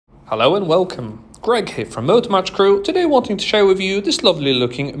Hello and welcome. Greg here from Motor Match Crewe, today wanting to share with you this lovely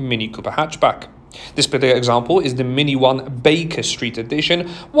looking Mini Cooper hatchback. This particular example is the Mini One Baker Street Edition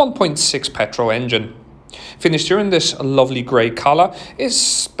 1.6 petrol engine. Finished here in this lovely grey colour,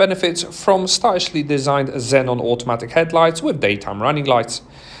 it benefits from stylishly designed xenon automatic headlights with daytime running lights.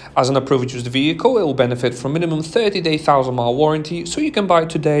 As an approved used vehicle, it will benefit from minimum 30-day 1,000-mile warranty, so you can buy it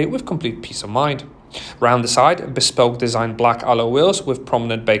today with complete peace of mind. Round the side, bespoke designed black alloy wheels with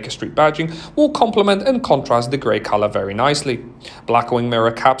prominent Baker Street badging will complement and contrast the grey colour very nicely. Black wing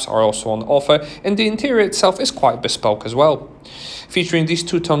mirror caps are also on offer, and the interior itself is quite bespoke as well. Featuring these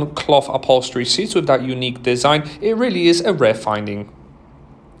two-tone cloth upholstery seats with that unique design, it really is a rare finding.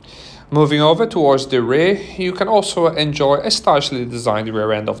 Moving over towards the rear, you can also enjoy a stylishly designed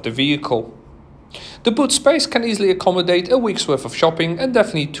rear end of the vehicle. The boot space can easily accommodate a week's worth of shopping and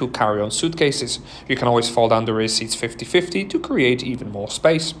definitely 2 carry-on suitcases. You can always fold down the rear seats 50-50 to create even more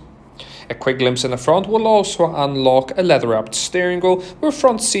space. A quick glimpse in the front will also unlock a leather-wrapped steering wheel with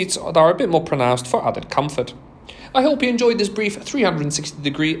front seats that are a bit more pronounced for added comfort. I hope you enjoyed this brief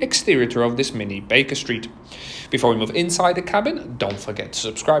 360-degree exterior tour of this Mini Baker Street. Before we move inside the cabin, don't forget to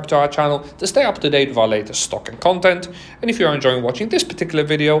subscribe to our channel to stay up to date with our latest stock and content. And if you are enjoying watching this particular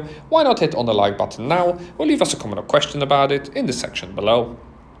video, why not hit on the like button now or leave us a comment or question about it in the section below.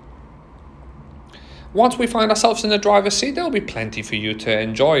 Once we find ourselves in the driver's seat, there will be plenty for you to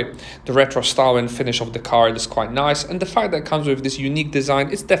enjoy. The retro style and finish of the car is quite nice, and the fact that it comes with this unique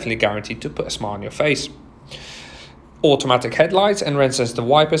design is definitely guaranteed to put a smile on your face. Automatic headlights and rain-sensitive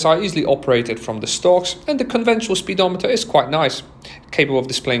wipers are easily operated from the stalks, and the conventional speedometer is quite nice. Capable of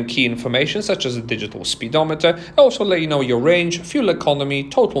displaying key information such as a digital speedometer, it also let you know your range, fuel economy,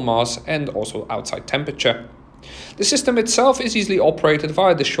 total mass and also outside temperature. The system itself is easily operated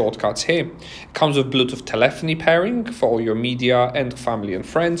via the shortcuts here. It comes with Bluetooth telephony pairing for all your media and family and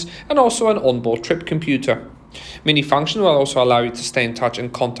friends, and also an onboard trip computer. Mini function will also allow you to stay in touch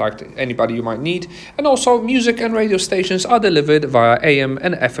and contact anybody you might need, and also music and radio stations are delivered via AM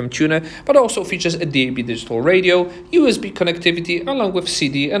and FM tuner, but also features a DAB digital radio, USB connectivity along with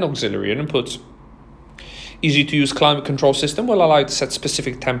CD and auxiliary inputs. Easy to use climate control system will allow you to set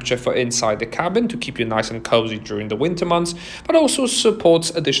specific temperature for inside the cabin to keep you nice and cozy during the winter months, but also supports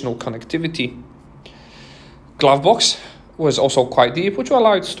additional connectivity. Glove box was also quite deep, which will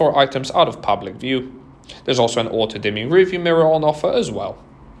allow you to store items out of public view. There's also an auto-dimming rearview mirror on offer as well.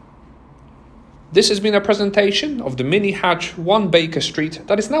 This has been a presentation of the Mini Hatch 1 Baker Street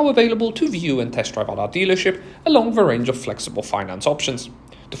that is now available to view and test drive at our dealership along with a range of flexible finance options.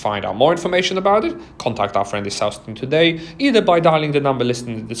 To find out more information about it, contact our friendly sales team today, either by dialing the number listed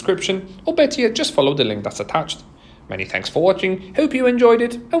in the description or better yet, just follow the link that's attached. Many thanks for watching, hope you enjoyed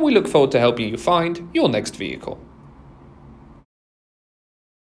it, and we look forward to helping you find your next vehicle.